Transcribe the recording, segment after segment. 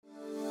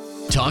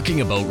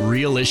talking about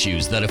real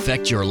issues that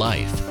affect your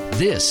life.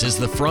 This is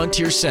the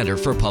Frontier Centre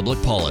for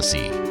Public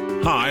Policy.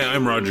 Hi,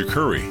 I'm Roger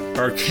Curry.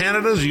 Are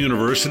Canada's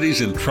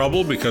universities in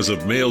trouble because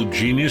of male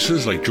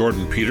geniuses like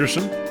Jordan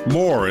Peterson?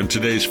 More in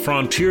today's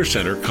Frontier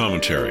Centre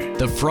commentary.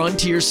 The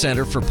Frontier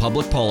Centre for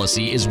Public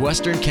Policy is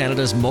Western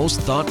Canada's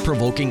most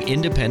thought-provoking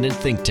independent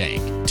think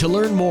tank. To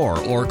learn more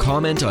or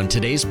comment on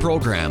today's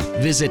program,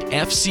 visit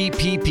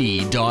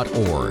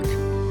fcpp.org.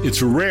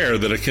 It's rare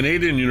that a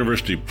Canadian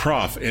university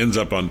prof ends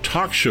up on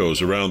talk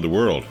shows around the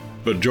world.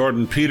 But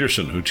Jordan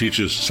Peterson, who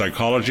teaches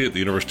psychology at the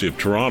University of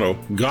Toronto,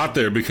 got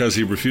there because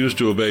he refused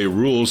to obey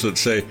rules that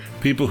say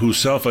people who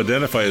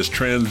self-identify as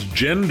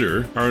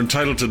transgender are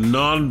entitled to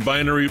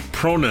non-binary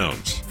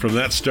pronouns. From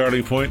that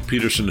starting point,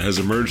 Peterson has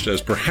emerged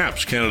as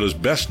perhaps Canada's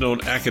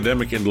best-known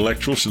academic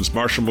intellectual since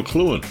Marshall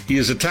McLuhan. He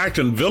is attacked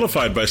and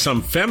vilified by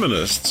some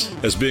feminists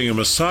as being a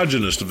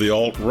misogynist of the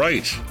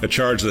alt-right, a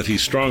charge that he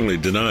strongly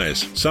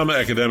denies. Some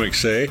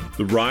academics say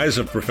the rise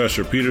of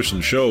Professor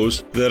Peterson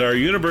shows that our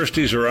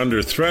universities are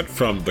under threat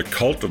from the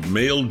cult of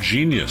male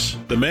genius.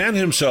 The man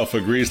himself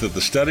agrees that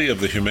the study of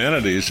the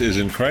humanities is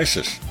in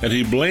crisis, and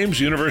he blames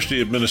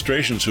university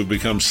administrations who've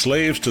become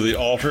slaves to the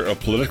altar of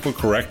political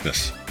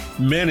correctness.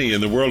 Many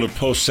in the world of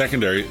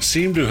post-secondary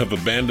seem to have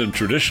abandoned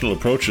traditional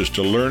approaches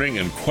to learning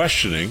and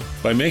questioning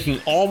by making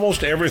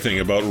almost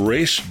everything about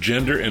race,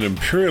 gender, and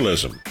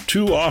imperialism.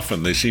 Too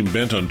often they seem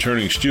bent on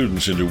turning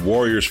students into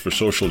warriors for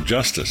social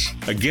justice.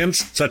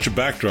 Against such a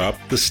backdrop,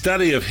 the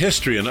study of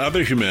history and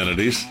other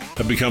humanities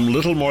have become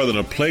little more than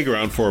a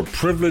playground for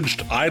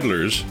privileged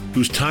idlers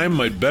whose time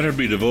might better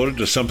be devoted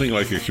to something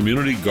like a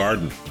community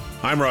garden.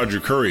 I'm Roger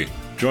Curry.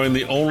 Join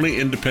the only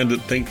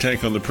independent think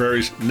tank on the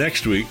prairies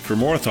next week for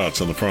more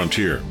thoughts on the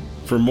frontier.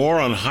 For more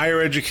on higher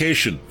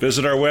education,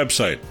 visit our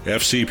website,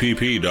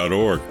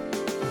 fcpp.org.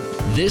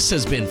 This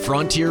has been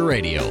Frontier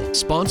Radio,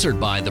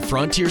 sponsored by the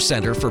Frontier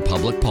Centre for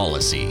Public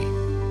Policy.